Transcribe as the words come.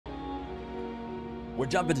We're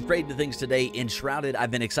jumping straight into things today. Enshrouded.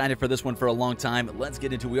 I've been excited for this one for a long time. Let's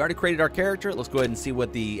get into it. We already created our character. Let's go ahead and see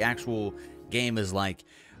what the actual game is like.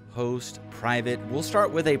 Host, private. We'll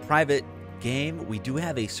start with a private game. We do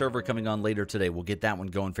have a server coming on later today. We'll get that one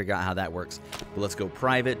going, figure out how that works. But let's go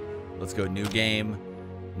private. Let's go new game.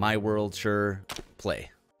 My world, sure. Play.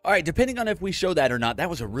 All right, depending on if we show that or not, that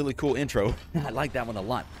was a really cool intro. I like that one a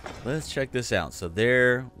lot. Let's check this out. So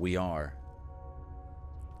there we are.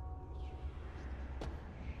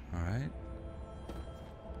 All right.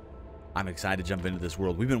 I'm excited to jump into this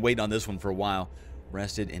world. We've been waiting on this one for a while.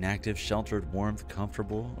 Rested, inactive, sheltered, warmth,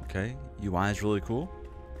 comfortable. Okay. UI is really cool.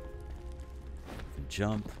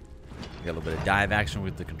 Jump. We got a little bit of dive action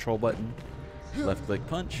with the control button. Left click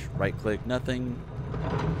punch. Right click nothing.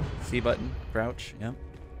 C button. Crouch. Yep.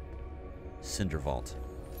 Cinder Vault.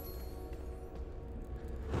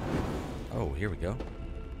 Oh, here we go.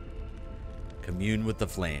 Commune with the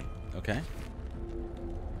flame. Okay.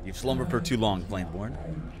 You've slumbered for too long, Flameborn.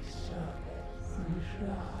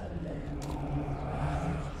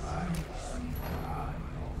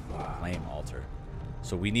 Flame altar.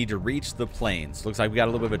 So we need to reach the plains. Looks like we got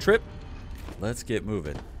a little bit of a trip. Let's get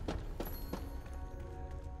moving.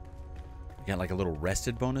 We got like a little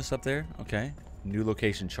rested bonus up there. Okay. New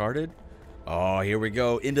location charted. Oh, here we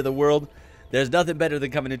go. Into the world. There's nothing better than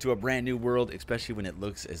coming into a brand new world, especially when it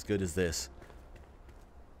looks as good as this.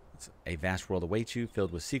 A vast world awaits you,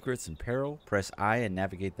 filled with secrets and peril. Press I and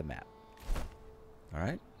navigate the map. All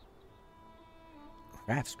right.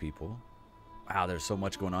 Craftspeople. Wow, there's so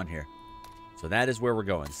much going on here. So that is where we're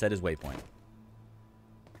going. Set his waypoint.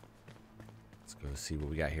 Let's go see what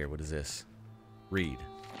we got here. What is this? Read.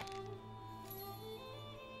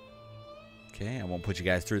 Okay, I won't put you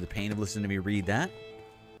guys through the pain of listening to me read that.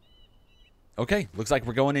 Okay, looks like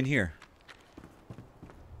we're going in here.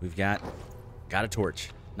 We've got a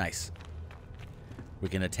torch. Nice. We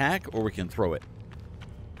can attack or we can throw it.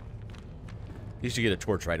 At least you get a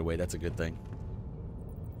torch right away. That's a good thing.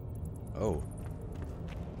 Oh.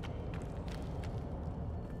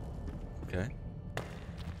 Okay.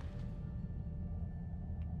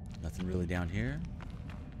 Nothing really down here.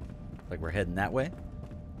 Like we're heading that way.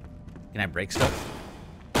 Can I break stuff?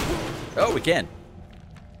 Oh, we can.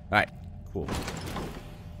 All right. Cool.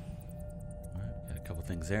 All right, got a couple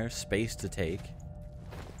things there. Space to take.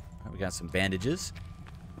 All right, we got some bandages.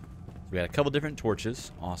 We got a couple different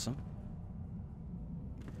torches. Awesome.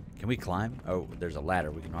 Can we climb? Oh, there's a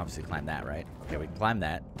ladder. We can obviously climb that, right? Okay, we can climb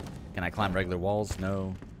that. Can I climb regular walls?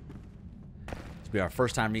 No. This will be our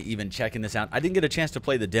first time even checking this out. I didn't get a chance to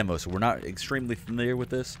play the demo, so we're not extremely familiar with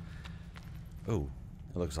this. Oh,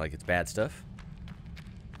 it looks like it's bad stuff.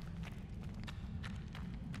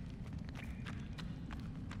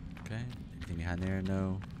 Okay, anything behind there?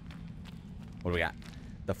 No. What do we got?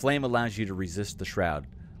 The flame allows you to resist the shroud,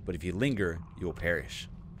 but if you linger, you will perish.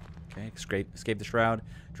 Okay, escape the shroud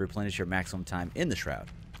to replenish your maximum time in the shroud.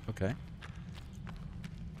 Okay.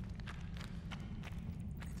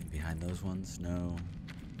 Anything behind those ones? No.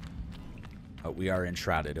 Oh, we are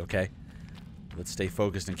enshrouded. Okay. Let's stay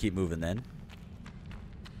focused and keep moving then.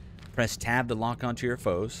 Press tab to lock onto your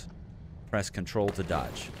foes. Press control to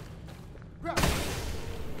dodge.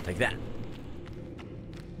 Take that.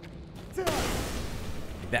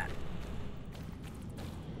 Take that.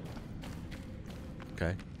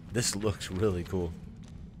 Okay. This looks really cool.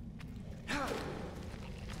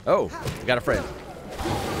 Oh, we got a friend.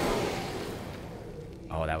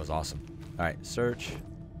 Oh, that was awesome. All right, search.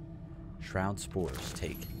 Shroud spores.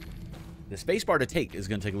 Take. The spacebar to take is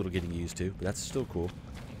going to take a little getting used to, but that's still cool.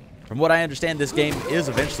 From what I understand, this game is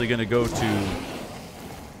eventually going to go to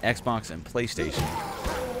Xbox and PlayStation.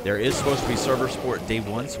 There is supposed to be server support day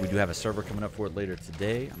one, so we do have a server coming up for it later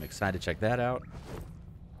today. I'm excited to check that out.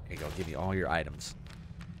 Here you go. Give me all your items.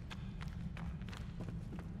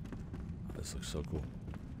 Oh, this looks so cool.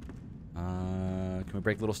 Can we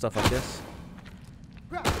break little stuff like this?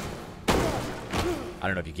 I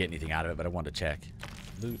don't know if you get anything out of it, but I wanted to check.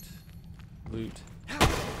 Loot. Loot.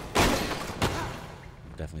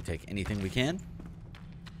 Definitely take anything we can.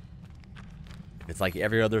 It's like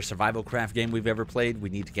every other survival craft game we've ever played. We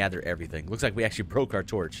need to gather everything. Looks like we actually broke our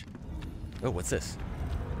torch. Oh, what's this?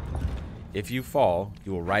 If you fall,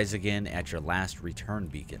 you will rise again at your last return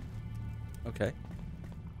beacon. Okay.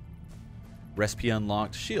 Recipe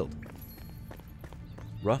unlocked. Shield.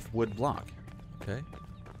 Rough wood block. Okay.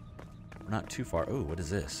 We're not too far. Oh, what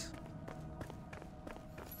is this?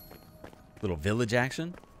 Little village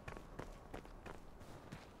action.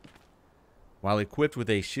 While equipped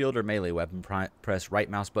with a shield or melee weapon, press right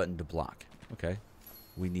mouse button to block. Okay.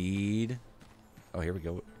 We need... Oh, here we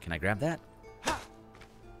go. Can I grab that?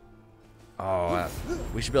 Oh,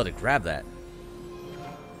 we should be able to grab that.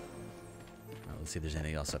 Let's see if there's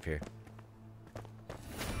anything else up here.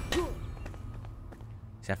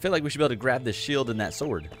 See, I feel like we should be able to grab this shield and that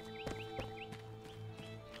sword.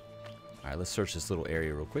 Alright, let's search this little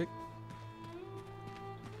area real quick.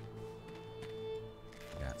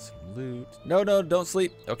 Got some loot. No, don't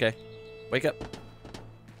sleep. Okay. Wake up.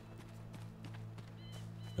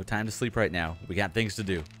 No time to sleep right now. We got things to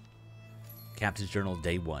do. Captain's Journal,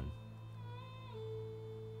 Day 1.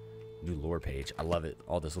 New lore page. I love it.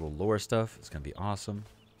 All this little lore stuff. It's going to be awesome.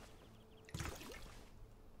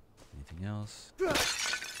 Anything else?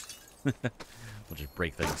 We'll just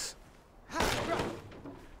break things.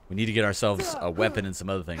 We need to get ourselves a weapon and some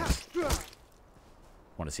other things.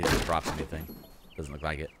 Want to see if it drops anything. Doesn't look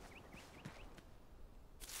like it.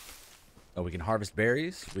 Oh, we can harvest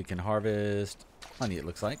berries. We can harvest honey, it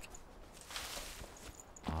looks like.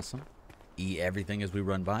 Awesome. Eat everything as we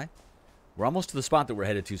run by. We're almost to the spot that we're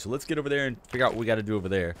headed to, so let's get over there and figure out what we got to do over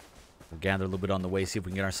there. We'll gather a little bit on the way, see if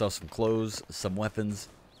we can get ourselves some clothes, some weapons.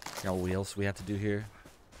 You know what else we have to do here?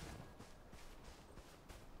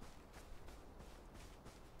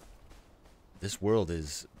 This world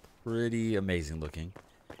is pretty amazing looking.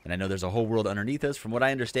 And I know there's a whole world underneath us. From what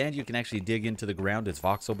I understand, you can actually dig into the ground. It's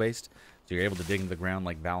voxel-based, so you're able to dig into the ground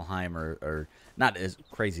like Valheim or not as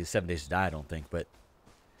crazy as 7 Days to Die, I don't think, but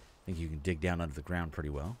I think you can dig down under the ground pretty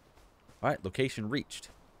well. All right, location reached.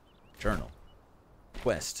 Journal.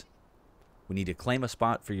 Quest. We need to claim a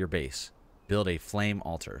spot for your base. Build a flame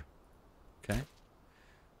altar. Okay.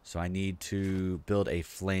 So I need to build a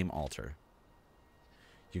flame altar.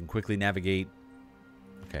 You can quickly navigate.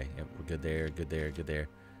 Okay, yep, we're good there, good there, good there.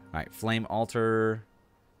 All right, flame altar.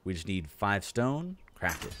 We just need 5 stone.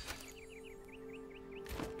 Craft it.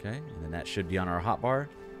 Okay, and then that should be on our hotbar.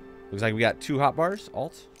 Looks like we got 2 hotbars.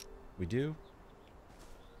 Alt. We do.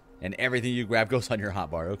 And everything you grab goes on your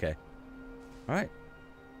hotbar. Okay. All right.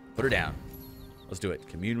 Put her down. Let's do it.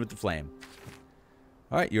 Commune with the flame.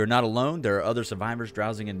 All right. You're not alone. There are other survivors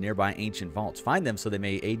drowsing in nearby ancient vaults. Find them so they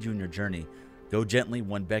may aid you in your journey. Go gently.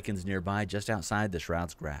 One beckons nearby, just outside the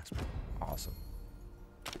shroud's grasp. Awesome.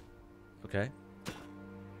 Okay.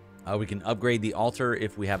 We can upgrade the altar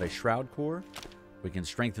if we have a shroud core. We can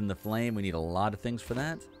strengthen the flame. We need a lot of things for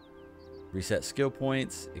that. Reset skill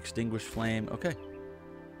points. Extinguish flame. Okay.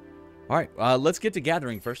 All right. Let's get to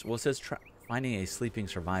gathering first. Well, it says finding a sleeping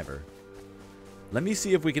survivor. Let me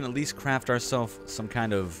see if we can at least craft ourselves some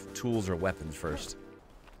kind of tools or weapons first.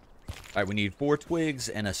 All right. We need 4 twigs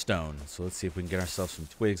and a stone. So let's see if we can get ourselves some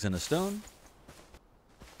twigs and a stone.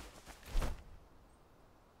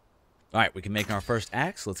 All right. We can make our first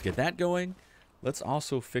axe. Let's get that going. Let's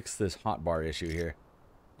also fix this hotbar issue here.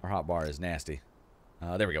 Our hotbar is nasty.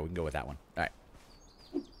 There we go. We can go with that one. All right.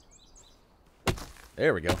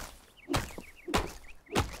 There we go.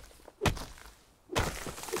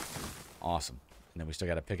 Awesome. And then we still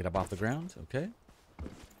got to pick it up off the ground. Okay.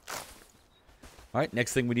 All right.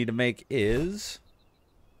 Next thing we need to make is...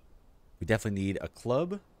 we definitely need a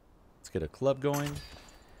club. Let's get a club going.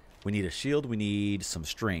 We need a shield. We need some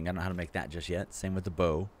string. I don't know how to make that just yet. Same with the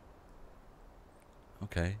bow.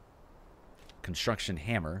 Okay. Construction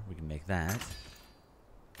hammer. We can make that.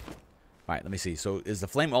 All right, let me see. So is the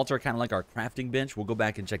flame altar kind of like our crafting bench? We'll go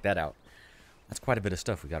back and check that out. That's quite a bit of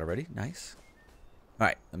stuff we got already. Nice. All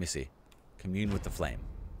right, let me see. Commune with the flame.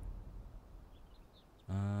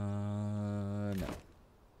 No.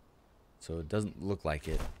 So it doesn't look like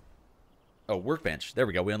it. Oh, workbench. There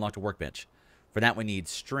we go. We unlocked a workbench. For that, we need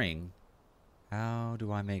string. How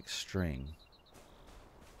do I make string?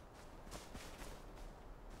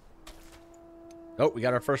 Oh, we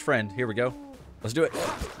got our first friend. Here we go. Let's do it.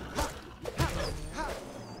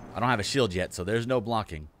 I don't have a shield yet, so there's no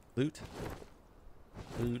blocking. Loot.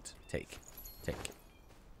 Loot. Take. Take.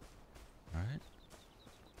 All right.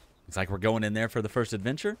 Looks like we're going in there for the first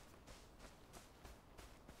adventure.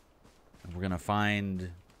 And we're going to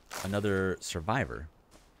find another survivor.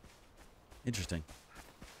 Interesting.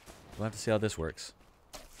 We'll have to see how this works.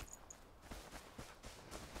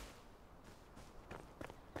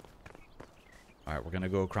 All right, we're going to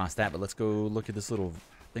go across that, but let's go look at this little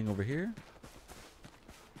thing over here.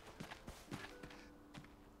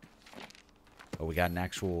 Oh, we got an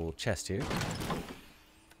actual chest here.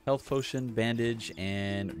 Health potion, bandage,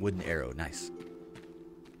 and wooden arrow. Nice.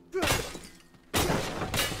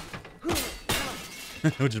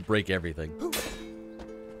 We'll just break everything.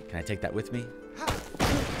 Can I take that with me?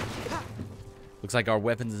 Looks like our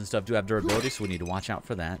weapons and stuff do have durability, so we need to watch out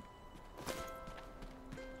for that.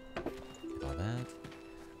 Get all that.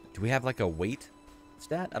 Do we have like a weight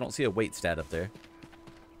stat? I don't see a weight stat up there.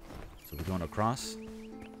 So we're going across.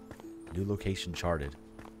 New location charted.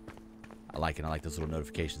 I like it. I like those little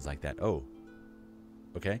notifications like that. Oh.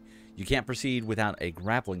 Okay. You can't proceed without a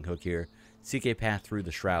grappling hook here. Seek a path through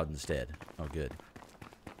the shroud instead. Oh, good.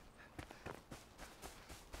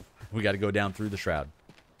 We got to go down through the shroud.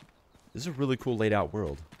 This is a really cool laid out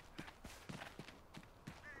world.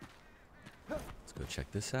 Let's go check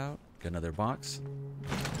this out. Got another box.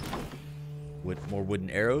 With more wooden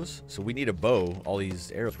arrows. So we need a bow. All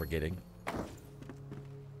these arrows we're getting.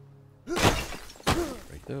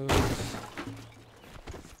 Break those.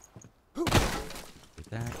 Get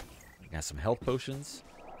that. Got some health potions.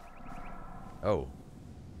 Oh.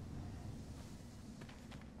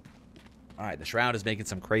 Alright, the shroud is making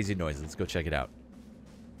some crazy noises. Let's go check it out.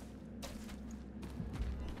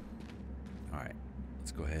 Alright.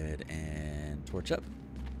 Let's go ahead and torch up.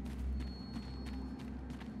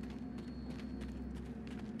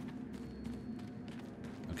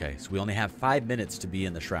 Okay, so we only have 5 minutes to be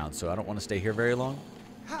in the shroud, so I don't want to stay here very long.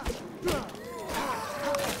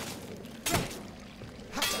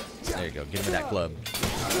 There you go. Give me that club.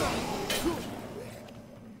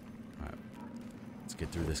 Alright. Let's get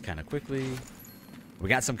through this kind of quickly. We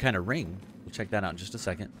got some kind of ring. We'll check that out in just a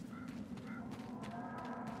second.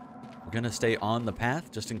 We're going to stay on the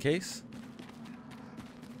path just in case.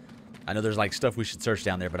 I know there's like stuff we should search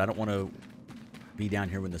down there, but I don't want to be down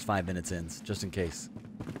here when this 5 minutes ends, just in case.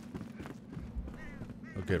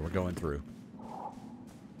 Oh, good. We're going through.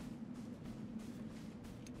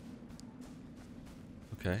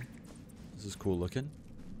 Okay. This is cool looking.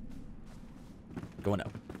 Going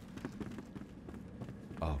up.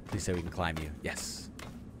 Oh, please say we can climb you. Yes.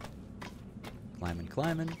 Climbing,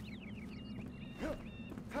 climbing.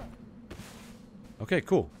 Okay,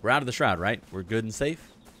 cool. We're out of the shroud, right? We're good and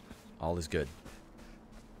safe? All is good.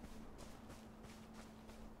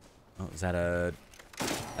 Oh, is that a...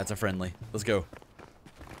 That's a friendly. Let's go.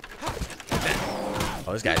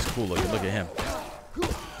 Oh, this guy's cool looking. Look at him.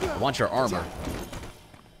 I want your armor.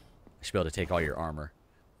 I should be able to take all your armor.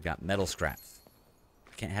 We got metal scraps.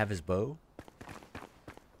 Can't have his bow.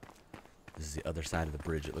 This is the other side of the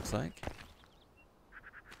bridge, it looks like.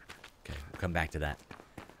 Okay, we'll come back to that.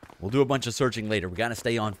 We'll do a bunch of searching later. We got to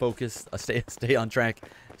stay on focus. Stay on track.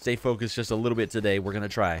 Stay focused just a little bit today. We're going to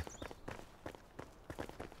try. I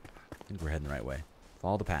think we're heading the right way.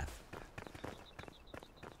 Follow the path.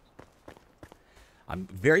 I'm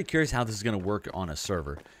very curious how this is going to work on a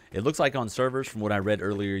server. It looks like on servers, from what I read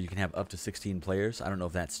earlier, you can have up to 16 players. I don't know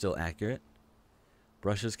if that's still accurate.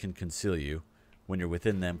 Brushes can conceal you. When you're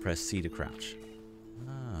within them, press C to crouch.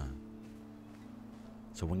 Ah.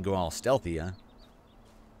 So we can go all stealthy, huh?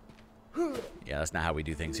 Yeah, that's not how we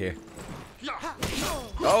do things here.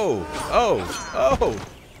 Oh! Oh! Oh!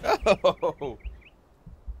 Oh!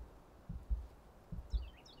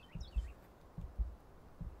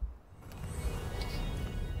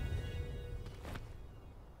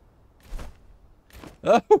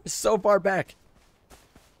 Oh, it's so far back.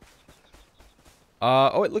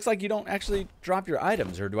 Oh, it looks like you don't actually drop your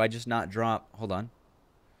items, or do I just not drop? Hold on.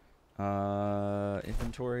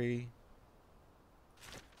 Inventory.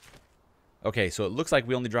 Okay, so it looks like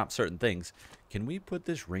we only drop certain things. Can we put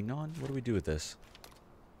this ring on? What do we do with this?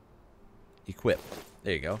 Equip.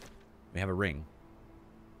 There you go. We have a ring.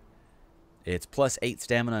 It's plus 8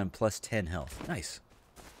 stamina and plus 10 health. Nice.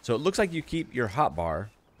 So it looks like you keep your hotbar.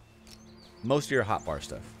 Most of your hotbar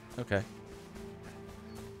stuff. Okay.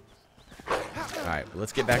 Alright, well,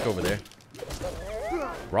 let's get back over there.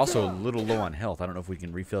 We're also a little low on health. I don't know if we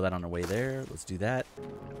can refill that on our way there. Let's do that.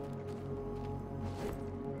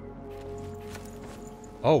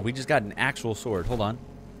 Oh, we just got an actual sword. Hold on.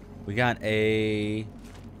 We got a...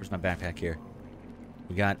 Where's my backpack here?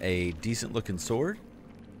 We got a decent looking sword.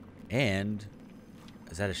 And...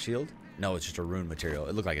 Is that a shield? No, it's just a rune material.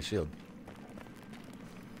 It looked like a shield.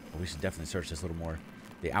 Well, we should definitely search this a little more.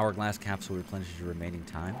 The hourglass capsule replenishes your remaining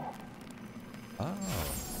time. Oh.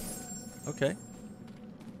 Okay.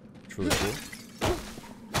 It's really cool.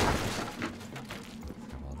 Grab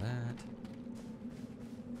all that.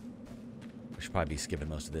 We should probably be skipping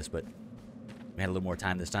most of this, but we had a little more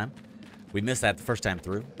time this time. We missed that the first time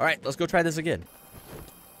through. All right, let's go try this again.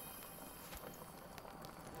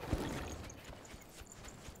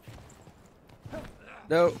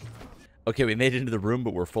 No. Okay, we made it into the room,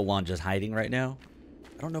 but we're full on just hiding right now.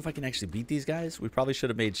 I don't know if I can actually beat these guys. We probably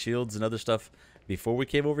should have made shields and other stuff before we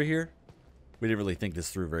came over here. We didn't really think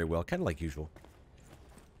this through very well, kind of like usual.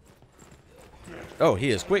 Oh,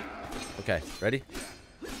 he is quick. Okay, ready?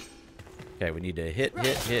 Okay, we need to hit,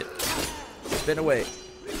 hit, hit. Spin away.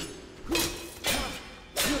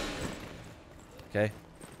 Okay,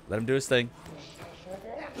 let him do his thing.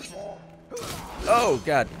 Oh,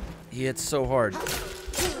 God. He hits so hard.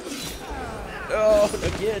 Oh,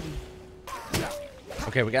 again.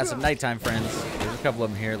 Okay, we got some nighttime friends. There's a couple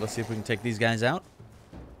of them here. Let's see if we can take these guys out.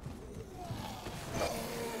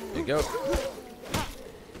 There you go.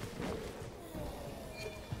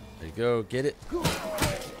 There you go. Get it.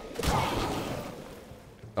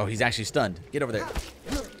 Oh, he's actually stunned. Get over there.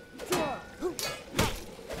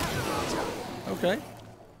 Okay.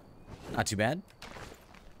 Not too bad.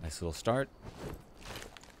 Nice little start.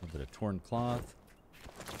 A little bit of torn cloth.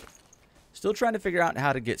 Still trying to figure out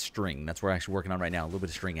how to get string. That's what we're actually working on right now. A little bit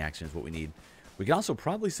of string action is what we need. We can also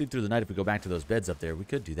probably sleep through the night if we go back to those beds up there. We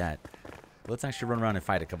could do that. But let's actually run around and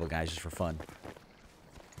fight a couple of guys just for fun.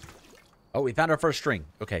 Oh, we found our first string.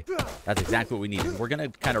 Okay, that's exactly what we needed. We're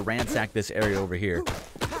going to kind of ransack this area over here.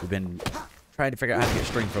 We've been trying to figure out how to get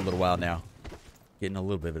string for a little while now. Getting a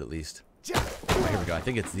little bit of it at least. Oh, here we go. I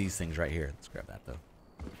think it's these things right here. Let's grab that, though.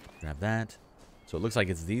 Grab that. So it looks like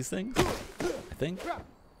it's these things, I think.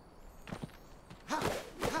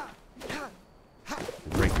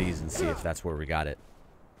 We'll break these and see if that's where we got it.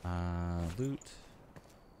 Loot.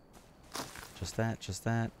 Just that, just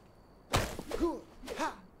that.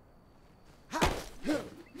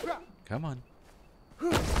 Come on.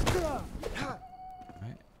 Alright.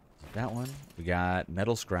 That one. We got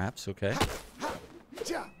metal scraps, okay.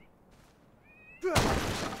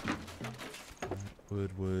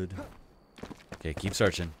 Wood. Okay, keep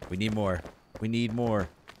searching. We need more. We need more.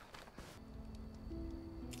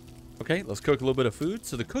 Okay, let's cook a little bit of food.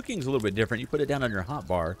 So the cooking's a little bit different. You put it down on your hot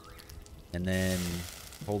bar and then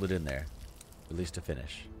hold it in there, at least to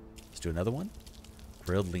finish. Let's do another one.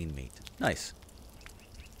 Grilled lean meat. Nice.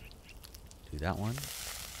 Do that one.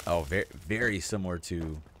 Oh, very, very similar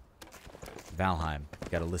to Valheim.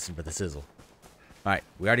 Got to listen for the sizzle. All right,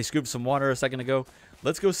 we already scooped some water a second ago.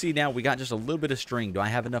 Let's go see now. We got just a little bit of string. Do I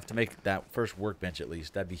have enough to make that first workbench at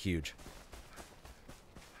least? That'd be huge.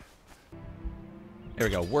 There we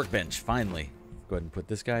go. Workbench, finally. Go ahead and put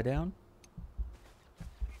this guy down.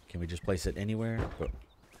 Can we just place it anywhere? Oh.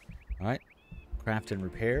 All right. Craft and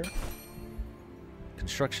repair.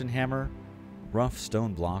 Construction hammer. Rough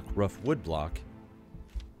stone block. Rough wood block.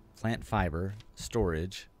 Plant fiber.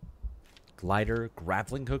 Storage. Glider.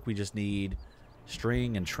 Grappling hook. We just need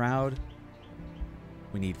string and shroud.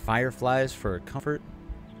 We need fireflies for comfort.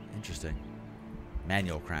 Interesting.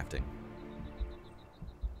 Manual crafting.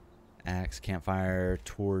 Axe, campfire,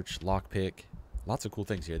 torch, lockpick. Lots of cool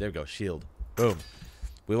things here. There we go. Shield. Boom.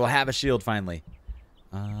 We will have a shield finally.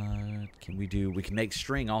 We can make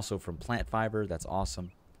string also from plant fiber. That's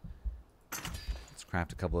awesome. Let's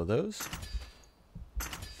craft a couple of those.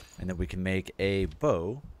 And then we can make a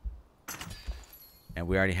bow. And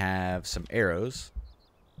we already have some arrows.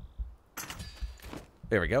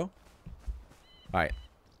 There we go. All right.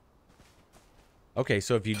 Okay,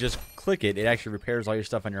 so if you just click it, it actually repairs all your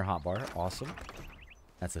stuff on your hotbar. Awesome.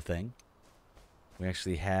 That's a thing. We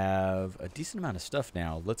actually have a decent amount of stuff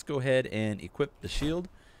now. Let's go ahead and equip the shield.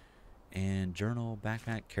 And journal,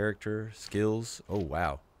 backpack, character, skills. Oh,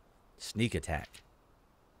 wow. Sneak attack.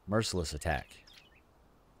 Merciless attack.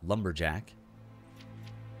 Lumberjack.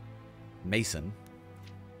 Mason.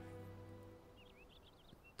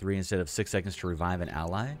 3 instead of 6 seconds to revive an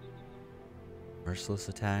ally. Merciless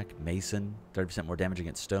attack. Mason. 30% more damage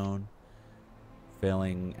against stone.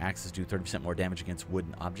 Failing axes do 30% more damage against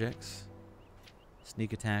wooden objects.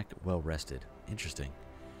 Sneak attack. Well rested. Interesting.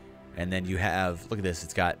 And then you have, look at this.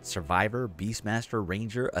 It's got Survivor, Beastmaster,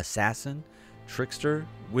 Ranger, Assassin, Trickster,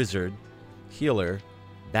 Wizard, Healer,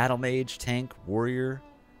 Battle Mage, Tank, Warrior,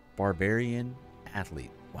 Barbarian,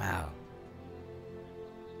 Athlete. Wow.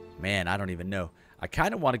 Man, I don't even know. I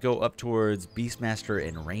kind of want to go up towards Beastmaster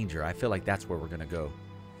and Ranger. I feel like that's where we're going to go.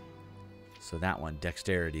 So that one,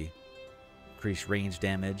 Dexterity. Increase range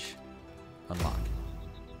damage. Unlock.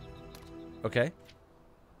 Okay.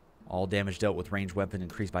 All damage dealt with ranged weapon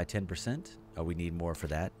increased by 10%. Oh, we need more for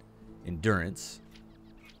that. Endurance.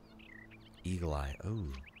 Eagle Eye. Oh. All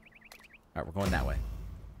right, we're going that way.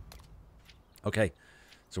 Okay.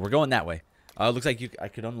 So we're going that way. Looks like I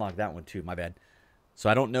could unlock that one too. My bad. So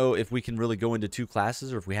I don't know if we can really go into 2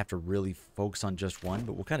 classes or if we have to really focus on just one,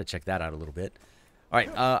 but we'll kind of check that out a little bit. All right,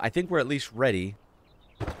 I think we're at least ready.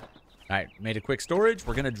 All right, made a quick storage.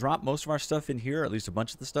 We're going to drop most of our stuff in here, or at least a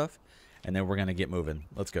bunch of the stuff, and then we're going to get moving.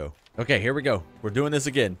 Let's go. Okay, here we go. We're doing this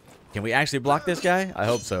again. Can we actually block this guy? I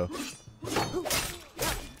hope so.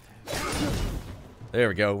 There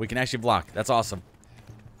we go. We can actually block. That's awesome.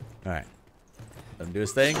 All right. Let him do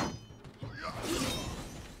his thing.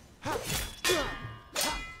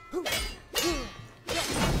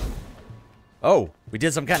 Oh, we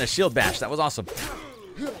did some kind of shield bash. That was awesome.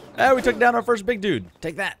 Oh, we took down our first big dude.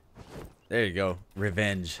 Take that. There you go.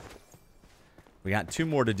 Revenge. We got 2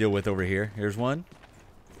 more to deal with over here. Here's one.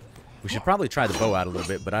 We should probably try the bow out a little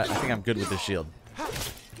bit, but I think I'm good with the shield.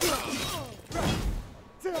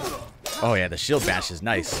 Oh, yeah, the shield bash is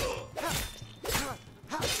nice.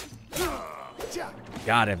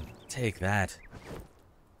 Got him. Take that.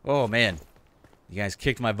 Oh, man. You guys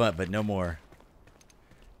kicked my butt, but no more.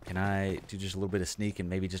 Can I do just a little bit of sneak and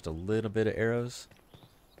maybe just a little bit of arrows?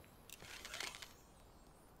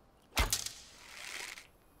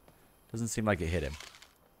 Doesn't seem like it hit him.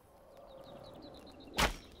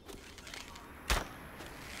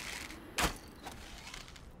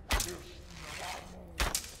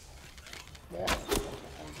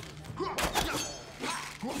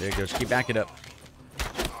 There you go. Just keep backing up.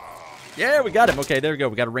 Yeah, we got him. Okay, there we go.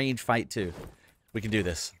 We got a range fight, too. We can do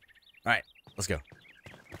this. All right, let's go.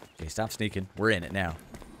 Okay, stop sneaking. We're in it now.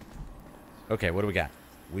 Okay, what do we got?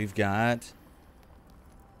 We've got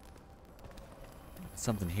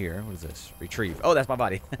something here. What is this? Retrieve. Oh, that's my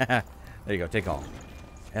body. There you go. Take all.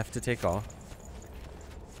 F to take all.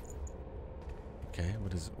 Okay,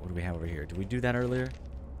 what do we have over here? Did we do that earlier?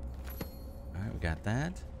 All right, we got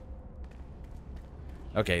that.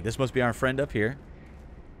 Okay, this must be our friend up here.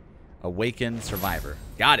 Awakened Survivor.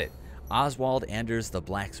 Got it. Oswald Anders the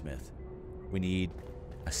Blacksmith. We need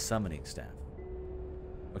a summoning staff.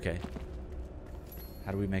 Okay.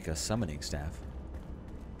 How do we make a summoning staff?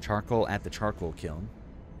 Charcoal at the charcoal kiln.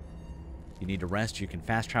 You need to rest. You can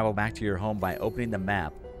fast travel back to your home by opening the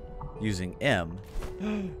map using M.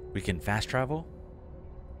 We can fast travel?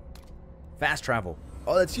 Fast travel.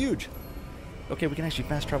 Oh, that's huge. Okay, we can actually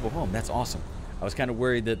fast travel home. That's awesome. I was kind of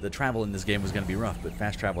worried that the travel in this game was going to be rough, but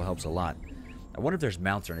fast travel helps a lot. I wonder if there's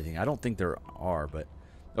mounts or anything. I don't think there are, but...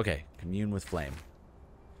 Okay, commune with flame.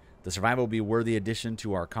 The survivor will be a worthy addition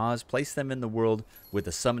to our cause. Place them in the world with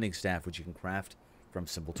a summoning staff, which you can craft from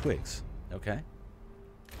simple twigs. Okay.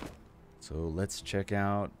 So let's check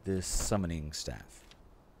out this summoning staff.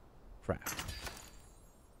 Craft.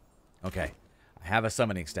 Okay. I have a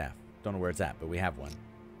summoning staff. Don't know where it's at, but we have one.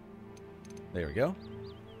 There we go.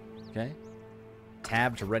 Okay.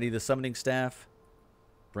 Tab to ready the summoning staff.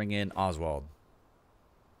 Bring in Oswald.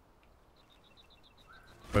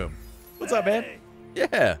 Boom. What's up, man?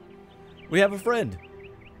 Yeah. We have a friend.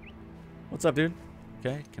 What's up, dude?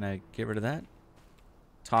 Okay, can I get rid of that?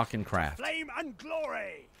 Talk and craft. Flame and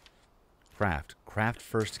glory. Craft. Craft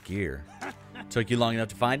first gear. Took you long enough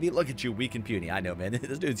to find me? Look at you, weak and puny. I know, man.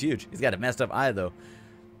 This dude's huge. He's got a messed up eye, though.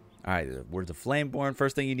 All right, words of Flameborn.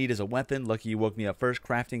 First thing you need is a weapon. Lucky you woke me up first.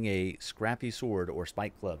 Crafting a scrappy sword or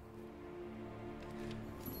spike club.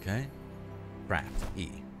 Okay. Craft. E.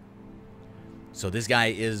 So this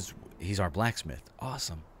guy is... He's our blacksmith.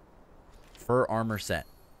 Awesome. Fur armor set.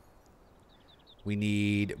 We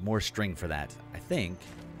need more string for that. I think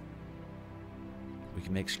we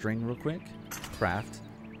can make string real quick. Craft.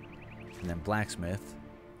 And then blacksmith.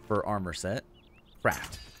 Fur armor set.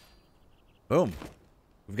 Craft. Boom.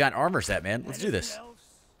 We've got an armor set, man. Let's do this.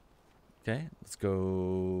 Okay. Let's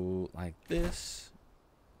go like this.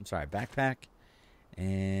 I'm sorry. Backpack.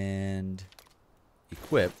 And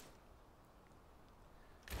equip.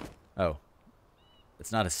 Oh.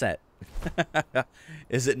 It's not a set.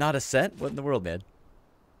 Is it not a set? What in the world, man?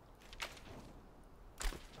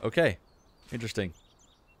 Okay. Interesting.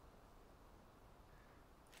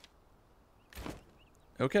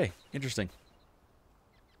 Okay. Interesting.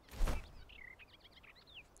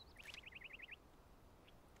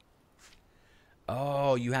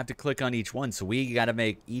 Oh, you have to click on each one. So we got to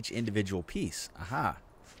make each individual piece. Aha.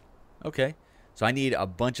 Okay. So I need a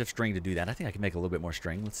bunch of string to do that. I think I can make a little bit more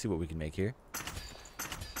string. Let's see what we can make here.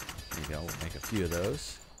 There you go. We'll make a few of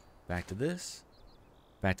those. Back to this.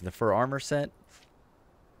 Back to the fur armor set.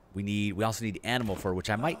 We also need animal fur, which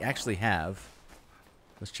I might actually have.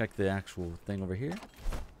 Let's check the actual thing over here.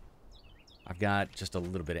 I've got just a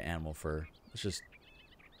little bit of animal fur. Let's just...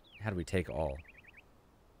 How do we take all?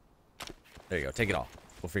 There you go. Take it all.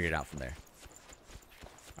 We'll figure it out from there.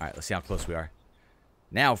 All right. Let's see how close we are.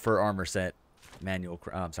 Now fur armor set. Manual...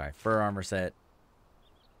 I'm sorry. Fur armor set.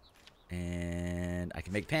 And I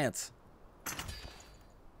can make pants.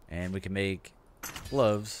 And we can make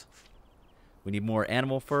gloves. We need more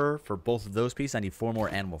animal fur for both of those pieces. I need 4 more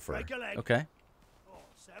animal fur. Okay.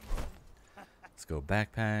 Let's go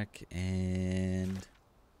backpack and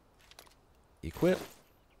equip.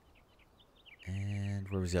 And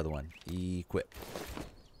where was the other one? Equip.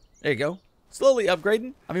 There you go. Slowly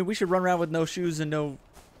upgrading. I mean, we should run around with no shoes and no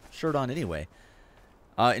shirt on anyway.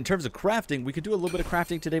 In terms of crafting, we could do a little bit of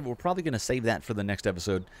crafting today, but we're probably going to save that for the next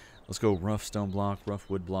episode. Let's go rough stone block, rough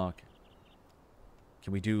wood block.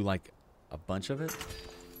 Can we do, like, a bunch of it?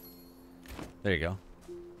 There you go.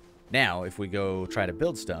 Now, if we go try to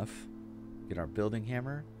build stuff, get our building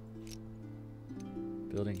hammer.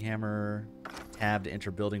 Building hammer. Tab to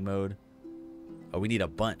enter building mode. Oh, we need a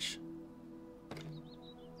bunch.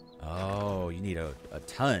 Oh, you need a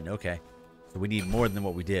ton. Okay. So we need more than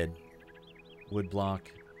what we did. Wood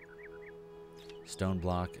block. Stone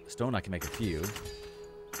block. Stone I can make a few.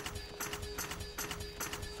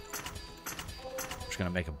 Just gonna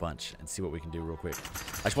make a bunch and see what we can do real quick.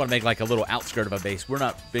 I just want to make like a little outskirt of a base. We're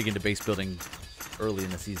not big into base building early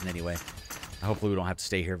in the season anyway. Hopefully we don't have to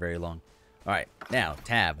stay here very long. All right, now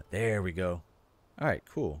tab. There we go. All right,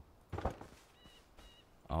 cool.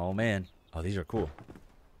 Oh man. Oh, these are cool.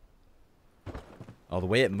 Oh, the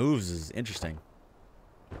way it moves is interesting.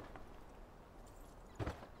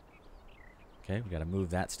 Okay, we got to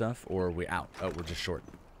move that stuff, or are we out? Oh, we're just short.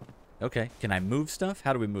 Okay, can I move stuff?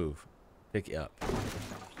 How do we move? Pick it up.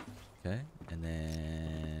 Okay, and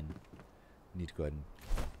then I need to go ahead and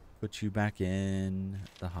put you back in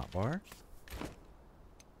the hotbar.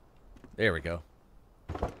 There we go.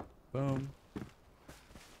 Boom.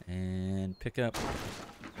 And pick up.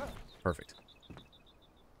 Perfect.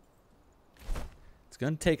 It's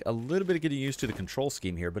going to take a little bit of getting used to the control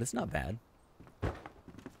scheme here, but it's not bad.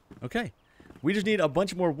 Okay. We just need a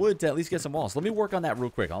bunch more wood to at least get some walls. Let me work on that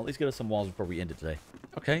real quick. I'll at least get us some walls before we end it today.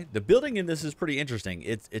 Okay, the building in this is pretty interesting.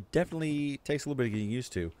 It definitely takes a little bit of getting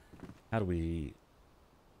used to. How do we...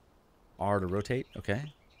 R to rotate?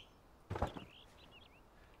 Okay.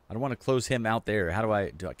 I don't want to close him out there. How do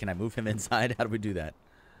I... Can I move him inside? How do we do that?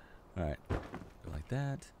 All right. Go like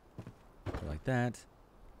that. Go like that.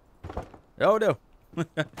 Oh, no.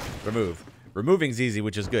 Remove. Removing's easy,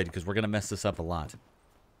 which is good, because we're going to mess this up a lot.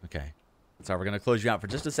 Okay. So we're going to close you out for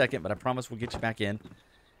just a second, but I promise we'll get you back in.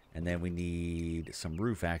 And then we need some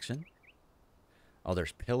roof action. Oh,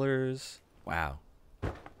 there's pillars. Wow.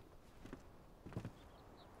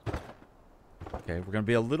 Okay, we're going to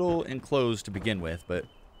be a little enclosed to begin with, but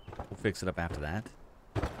we'll fix it up after that.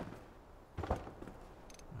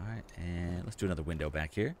 Alright, and let's do another window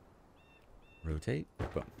back here. Rotate.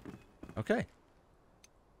 Boom. Okay.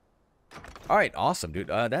 Alright, awesome, dude.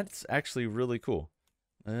 That's actually really cool.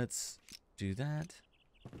 Let's do that.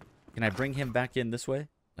 Can I bring him back in this way?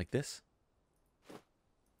 Like this?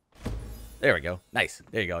 There we go. Nice.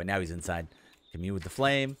 There you go. Now he's inside. Commune with the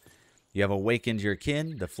flame. You have awakened your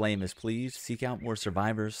kin. The flame is pleased. Seek out more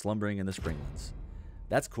survivors slumbering in the springlands.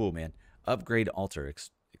 That's cool, man. Upgrade altar.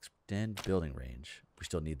 Extend building range. We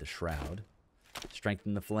still need the shroud.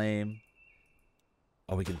 Strengthen the flame.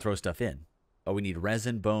 Oh, we can throw stuff in. Oh, we need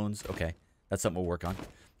resin, bones. Okay. That's something we'll work on.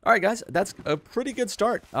 All right, guys. That's a pretty good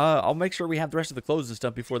start. I'll make sure we have the rest of the clothes and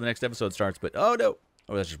stuff before the next episode starts. But, oh, no.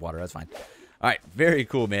 Oh, that's just water. That's fine. All right. Very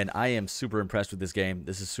cool, man. I am super impressed with this game.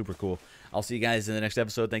 This is super cool. I'll see you guys in the next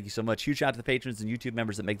episode. Thank you so much. Huge shout out to the patrons and YouTube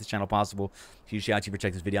members that make this channel possible. Huge shout out to you for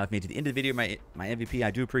checking this video. I've made it to the end of the video. My MVP.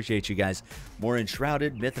 I do appreciate you guys. More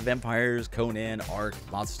Enshrouded, Myth of Empires, Conan, Ark.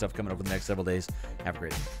 Lots of stuff coming over the next several days. Have a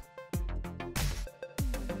great day.